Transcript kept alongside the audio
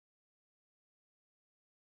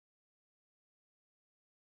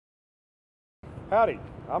Howdy,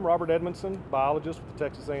 I'm Robert Edmondson, biologist with the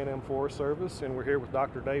Texas A&M Forest Service, and we're here with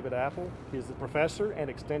Dr. David Apple. He's a professor and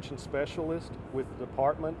extension specialist with the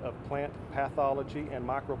Department of Plant Pathology and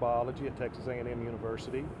Microbiology at Texas A&M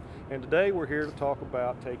University. And today we're here to talk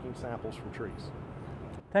about taking samples from trees.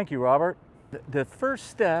 Thank you, Robert. The first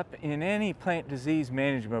step in any plant disease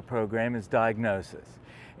management program is diagnosis.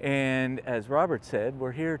 And as Robert said,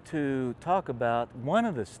 we're here to talk about one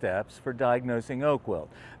of the steps for diagnosing oak wilt.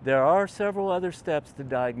 There are several other steps to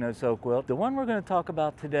diagnose oak wilt. The one we're going to talk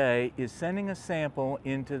about today is sending a sample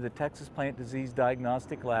into the Texas Plant Disease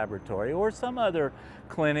Diagnostic Laboratory or some other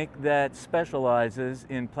clinic that specializes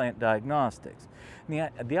in plant diagnostics.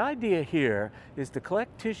 The idea here is to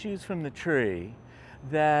collect tissues from the tree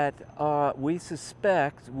that we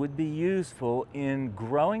suspect would be useful in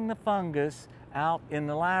growing the fungus out in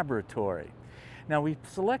the laboratory. Now, we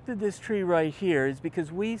selected this tree right here is because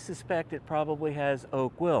we suspect it probably has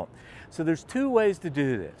oak wilt. So there's two ways to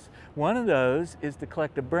do this. One of those is to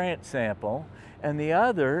collect a branch sample, and the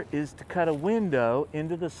other is to cut a window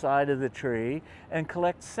into the side of the tree and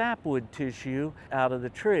collect sapwood tissue out of the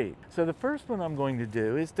tree. So the first one I'm going to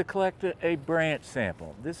do is to collect a branch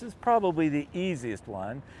sample. This is probably the easiest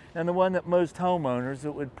one and the one that most homeowners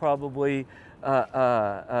would probably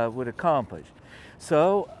would accomplish.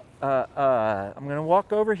 So I'm going to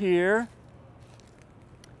walk over here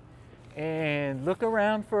and look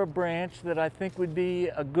around for a branch that I think would be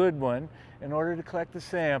a good one in order to collect the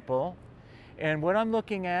sample. And what I'm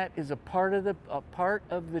looking at is a part of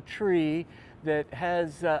the tree that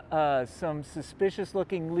has some suspicious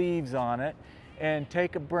looking leaves on it, and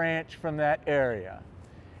take a branch from that area.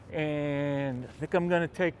 And I think I'm going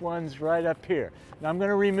to take ones right up here. Now I'm going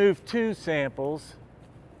to remove two samples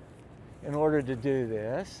in order to do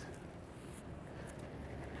this.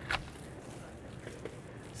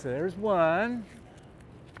 So there's one.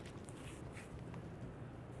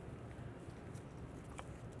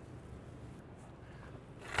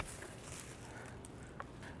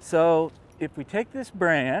 So if we take this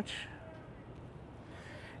branch,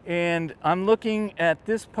 and I'm looking at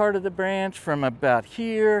this part of the branch from about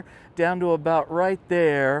here down to about right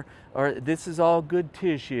there, or this is all good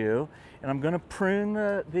tissue, and I'm going to prune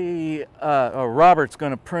Robert's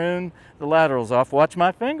going to prune the laterals off. Watch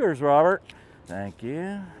my fingers, Robert. Thank you.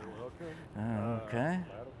 You're welcome. Okay.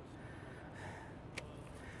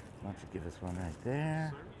 Why don't you give us one right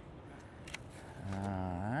there? All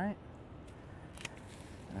right.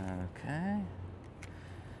 Okay.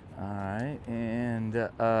 All right, and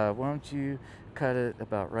why don't you cut it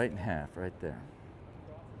about right in half, right there.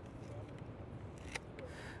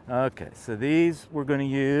 Okay, so these we're going to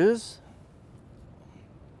use.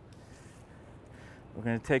 We're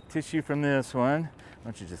going to take tissue from this one. Why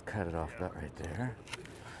don't you just cut it off about right there.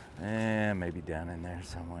 And maybe down in there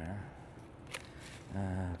somewhere.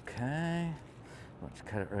 Okay, why don't you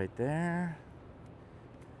cut it right there.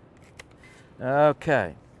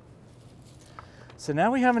 Okay. So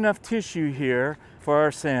now we have enough tissue here for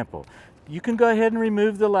our sample. You can go ahead and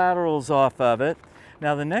remove the laterals off of it.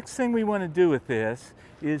 Now the next thing we want to do with this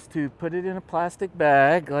is to put it in a plastic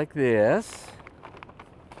bag like this,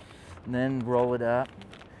 and then roll it up.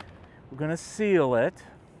 We're going to seal it,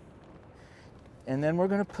 and then we're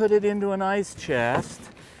going to put it into an ice chest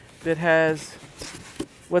that has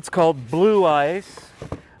what's called blue ice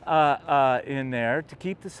in there to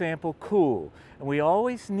keep the sample cool. And we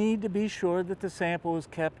always need to be sure that the sample is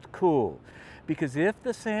kept cool, because if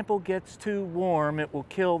the sample gets too warm, it will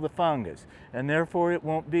kill the fungus, and therefore it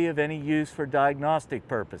won't be of any use for diagnostic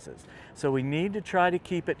purposes. So we need to try to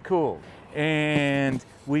keep it cool. And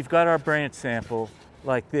we've got our branch sample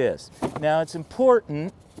like this. Now it's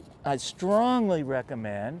important, I strongly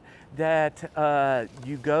recommend that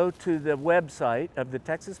you go to the website of the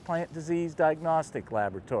Texas Plant Disease Diagnostic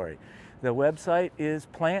Laboratory. The website is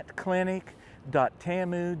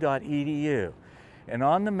plantclinic.tamu.edu. And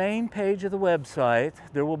on the main page of the website,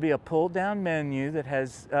 there will be a pull-down menu that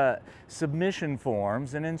has submission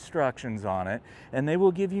forms and instructions on it, and they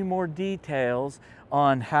will give you more details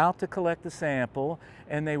on how to collect the sample,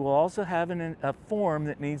 and they will also have a form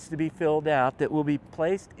that needs to be filled out that will be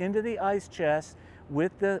placed into the ice chest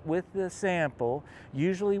with the sample.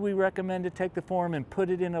 Usually we recommend to take the form and put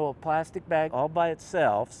it into a plastic bag all by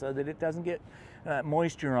itself so that it doesn't get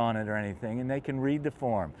moisture on it or anything, and they can read the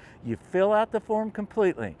form. You fill out the form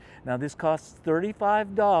completely. Now this costs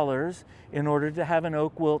 $35 in order to have an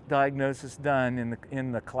oak wilt diagnosis done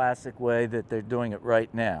in the classic way that they're doing it right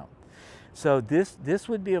now. So this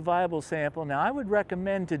would be a viable sample. Now I would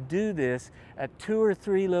recommend to do this at 2 or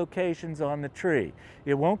 3 locations on the tree.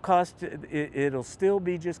 It won't cost, it'll still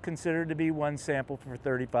be just considered to be one sample for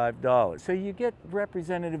 $35. So you get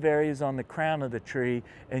representative areas on the crown of the tree,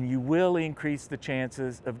 and you will increase the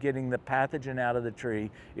chances of getting the pathogen out of the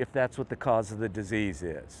tree if that's what the cause of the disease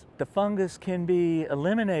is. The fungus can be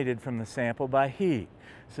eliminated from the sample by heat.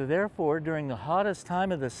 So therefore, during the hottest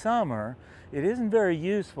time of the summer, it isn't very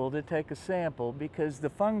useful to take a sample because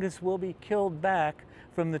the fungus will be killed back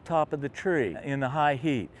from the top of the tree in the high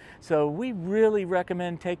heat. So we really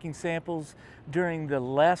recommend taking samples during the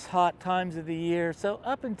less hot times of the year. So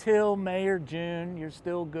up until May or June, you're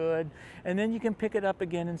still good. And then you can pick it up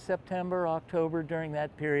again in September, October during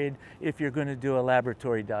that period if you're going to do a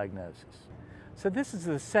laboratory diagnosis. So this is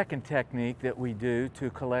the second technique that we do to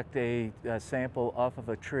collect a sample off of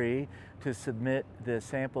a tree to submit the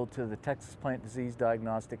sample to the Texas Plant Disease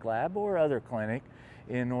Diagnostic Lab or other clinic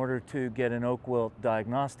in order to get an oak wilt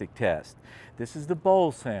diagnostic test. This is the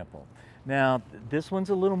bowl sample. Now, this one's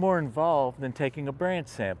a little more involved than taking a branch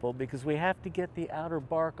sample because we have to get the outer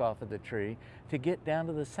bark off of the tree to get down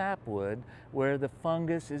to the sapwood where the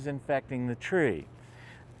fungus is infecting the tree.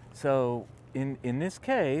 So in this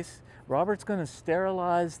case, Robert's going to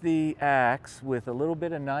sterilize the axe with a little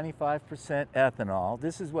bit of 95% ethanol.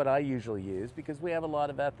 This is what I usually use because we have a lot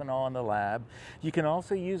of ethanol in the lab. You can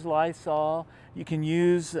also use Lysol. You can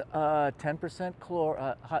use 10%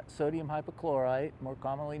 sodium hypochlorite, more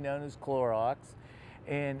commonly known as Clorox,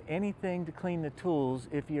 and anything to clean the tools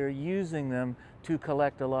if you're using them to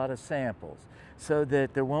collect a lot of samples so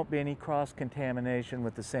that there won't be any cross-contamination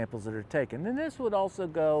with the samples that are taken. And this would also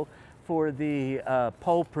go for the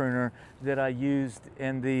pole pruner that I used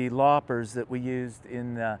and the loppers that we used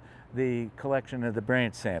in the collection of the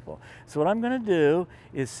branch sample. So what I'm going to do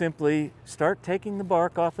is simply start taking the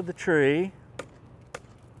bark off of the tree.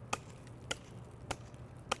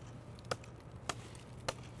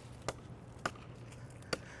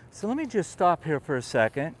 So let me just stop here for a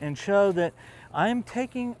second and show that I'm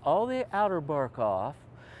taking all the outer bark off,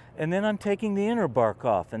 and then I'm taking the inner bark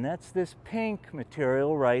off, and that's this pink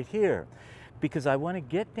material right here, because I want to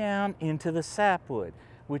get down into the sapwood,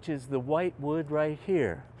 which is the white wood right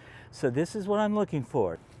here. So this is what I'm looking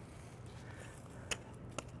for.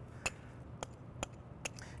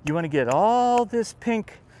 You want to get all this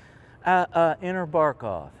pink inner bark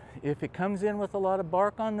off. If it comes in with a lot of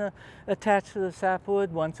bark attached to the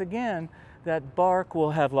sapwood, once again, that bark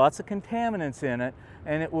will have lots of contaminants in it,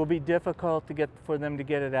 and it will be difficult for them to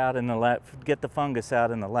get it out in the get the fungus out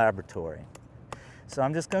in the laboratory. So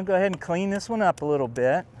I'm just going to go ahead and clean this one up a little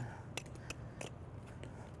bit.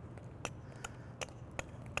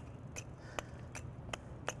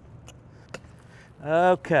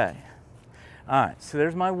 Okay. All right, so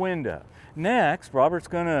there's my window. Next, Robert's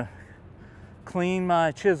going to clean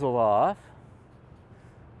my chisel off.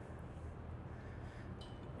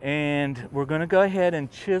 And we're going to go ahead and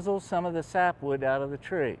chisel some of the sapwood out of the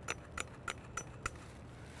tree.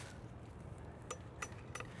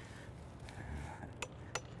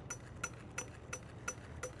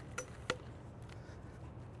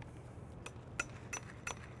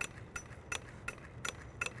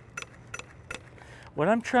 What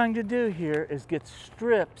I'm trying to do here is get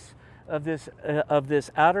strips of this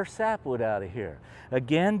outer sapwood out of here.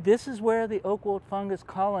 Again, this is where the oak wilt fungus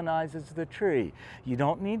colonizes the tree. You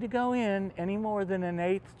don't need to go in any more than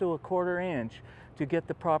 1/8 to 1/4 inch to get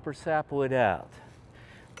the proper sapwood out.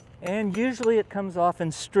 And usually it comes off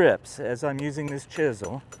in strips as I'm using this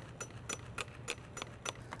chisel.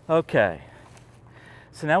 Okay,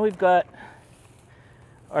 so now we've got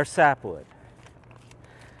our sapwood.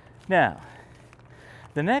 Now,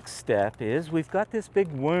 the next step is we've got this big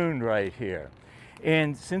wound right here.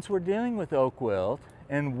 And since we're dealing with oak wilt,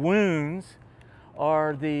 and wounds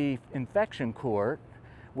are the infection court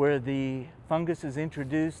where the fungus is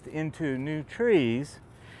introduced into new trees,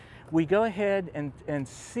 we go ahead and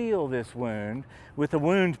seal this wound with a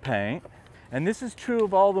wound paint. And this is true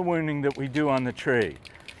of all the wounding that we do on the tree,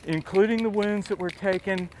 including the wounds that were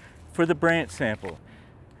taken for the branch sample.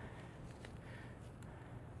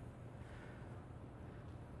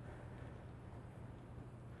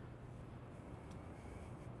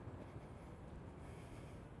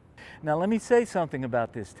 Now let me say something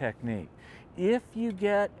about this technique. If you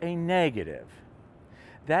get a negative,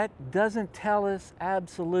 that doesn't tell us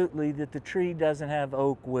absolutely that the tree doesn't have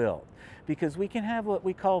oak wilt, because we can have what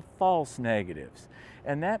we call false negatives.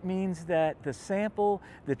 And that means that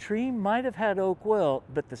the tree might have had oak wilt,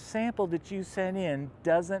 but the sample that you sent in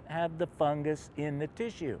doesn't have the fungus in the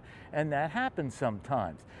tissue. And that happens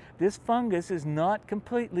sometimes. This fungus is not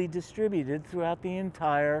completely distributed throughout the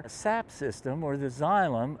entire sap system or the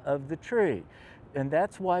xylem of the tree. And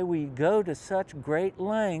that's why we go to such great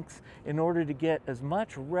lengths in order to get as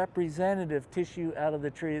much representative tissue out of the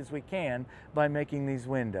tree as we can by making these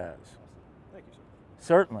windows. Thank you, sir.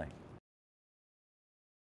 Certainly.